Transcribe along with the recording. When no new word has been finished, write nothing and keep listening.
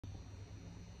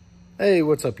Hey,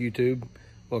 what's up YouTube?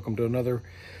 Welcome to another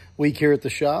week here at the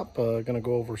shop. Going to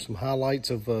go over some highlights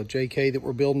of JK that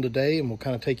we're building today, and we'll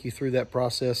kind of take you through that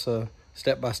process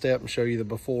step by step and show you the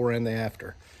before and the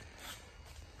after.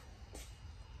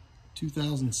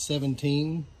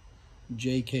 2017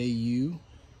 JKU,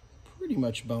 pretty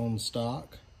much bone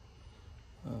stock.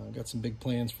 Got some big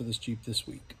plans for this Jeep this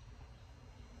week.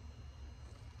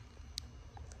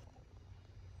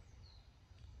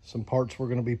 Some parts we're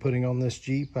going to be putting on this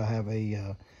Jeep. I have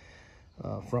a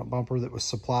front bumper that was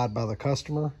supplied by the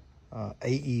customer,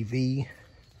 AEV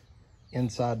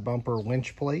inside bumper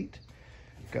winch plate.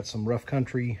 Got some Rough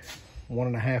Country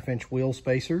 1.5 inch wheel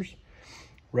spacers,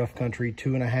 Rough Country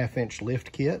 2.5 inch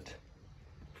lift kit,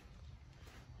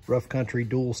 Rough Country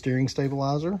dual steering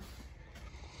stabilizer,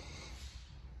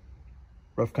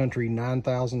 Rough Country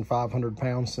 9,500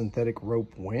 pound synthetic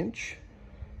rope winch.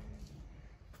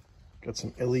 Got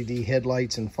some LED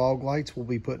headlights and fog lights we'll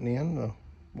be putting in,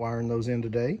 wiring those in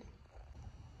today.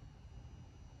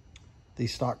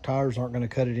 These stock tires aren't going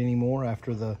to cut it anymore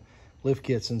after the lift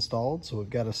kit's installed, so we've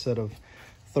got a set of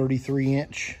 33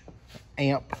 inch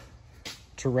amp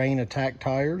terrain attack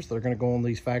tires. They're going to go on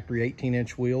these factory 18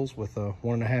 inch wheels with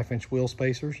 1.5 inch wheel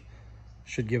spacers.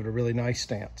 Should give it a really nice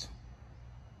stance.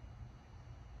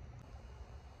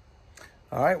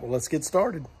 All right, well, let's get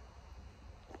started.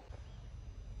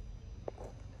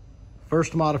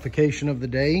 First modification of the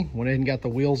day, went ahead and got the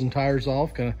wheels and tires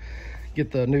off. Gonna get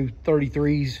the new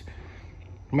 33s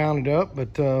mounted up,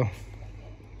 but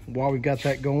while we've got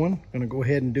that going, gonna go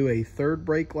ahead and do a third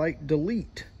brake light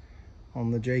delete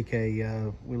on the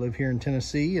JK. We live here in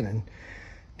Tennessee, and in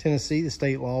Tennessee, the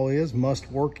state law is must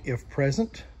work if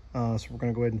present. So we're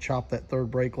gonna go ahead and chop that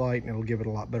third brake light, and it'll give it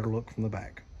a lot better look from the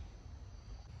back.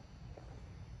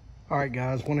 All right,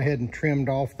 guys, went ahead and trimmed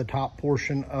off the top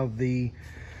portion of the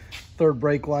third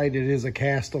brake light. It is a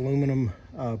cast aluminum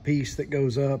piece that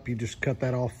goes up. You just cut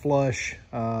that off flush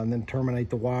and then terminate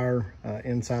the wire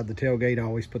inside the tailgate. I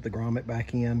always put the grommet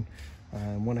back in.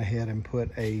 Went ahead and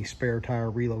put a spare tire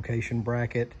relocation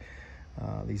bracket.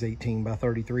 These 18 by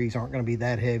 33s aren't going to be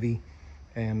that heavy,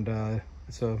 and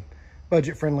it's a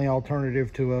budget-friendly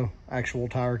alternative to a actual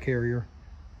tire carrier.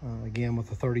 Again, with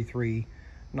the 33,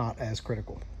 not as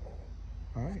critical.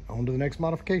 All right, on to the next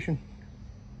modification.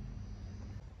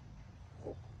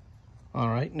 All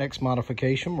right, next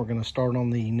modification, we're gonna start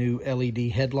on the new LED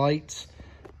headlights.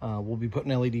 We'll be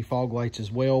putting LED fog lights as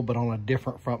well, but on a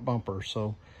different front bumper.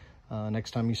 So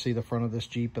next time you see the front of this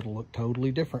Jeep, it'll look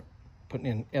totally different. Putting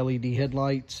in LED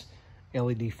headlights,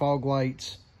 LED fog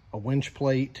lights, a winch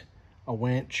plate, a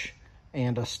winch,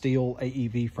 and a steel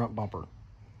AEV front bumper.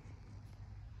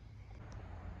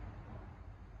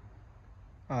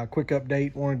 Quick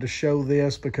update, wanted to show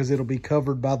this because it'll be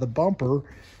covered by the bumper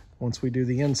once we do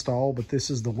the install, but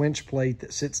this is the winch plate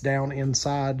that sits down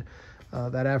inside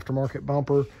that aftermarket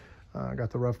bumper. I got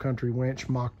the Rough Country winch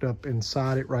mocked up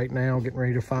inside it right now, getting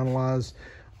ready to finalize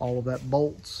all of that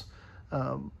bolts,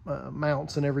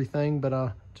 mounts and everything, but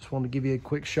I just wanted to give you a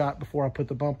quick shot before I put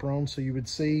the bumper on so you would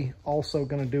see. Also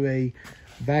gonna do a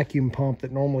vacuum pump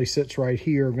that normally sits right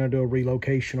here. I'm gonna do a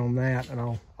relocation on that, and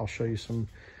I'll show you some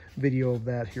video of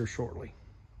that here shortly.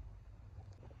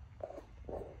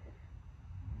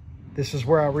 This is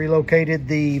where I relocated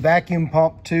the vacuum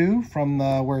pump to from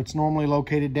where it's normally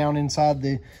located down inside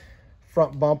the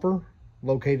front bumper.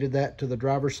 Located that to the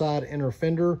driver's side inner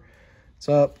fender. It's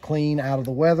up, clean, out of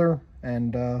the weather,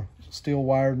 and still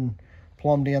wired and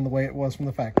plumbed in the way it was from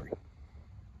the factory.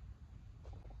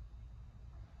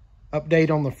 Update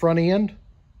on the front end.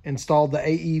 Installed the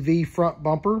AEV front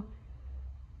bumper.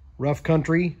 Rough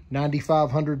Country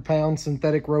 9,500 pound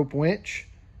synthetic rope winch.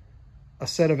 A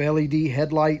set of LED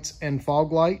headlights and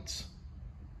fog lights.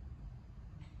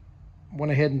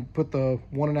 Went ahead and put the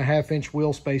 1.5 inch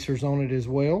wheel spacers on it as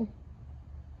well.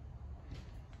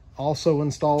 Also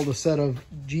installed a set of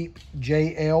Jeep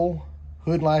JL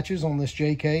hood latches on this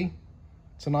JK.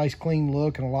 It's a nice clean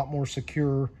look and a lot more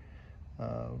secure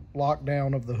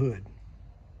lockdown of the hood.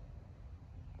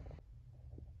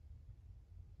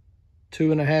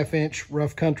 2.5 inch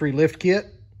Rough Country lift kit,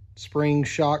 springs,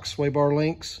 shocks, sway bar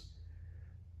links.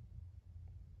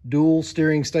 Dual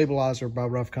steering stabilizer by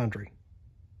Rough Country.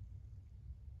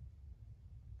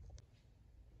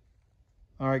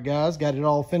 All right, guys, got it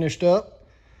all finished up.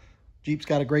 Jeep's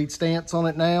got a great stance on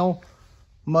it now.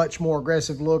 Much more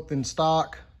aggressive look than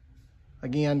stock.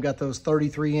 Again, got those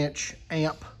 33 inch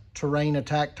amp terrain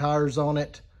attack tires on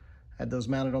it. Had those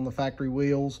mounted on the factory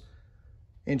wheels.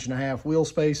 1.5 inch wheel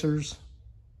spacers.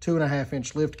 2.5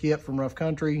 inch lift kit from Rough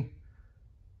Country.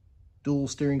 Dual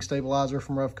steering stabilizer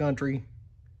from Rough Country.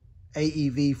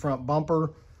 AEV front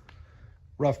bumper.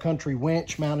 rough country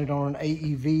winch mounted on an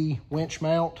AEV winch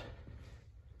mount,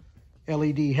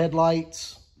 LED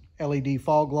headlights, LED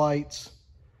fog lights.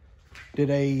 Did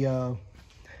a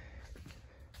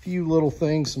few little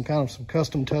things, some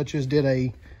custom touches. Did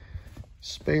a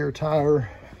spare tire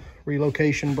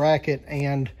relocation bracket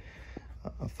and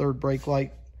a third brake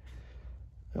light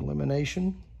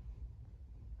elimination.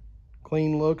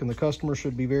 Clean look, and the customer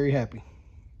should be very happy.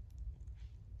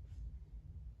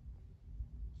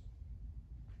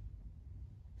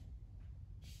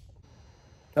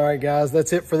 All right, guys,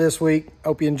 that's it for this week.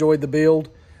 Hope you enjoyed the build.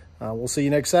 We'll see you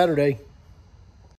next Saturday.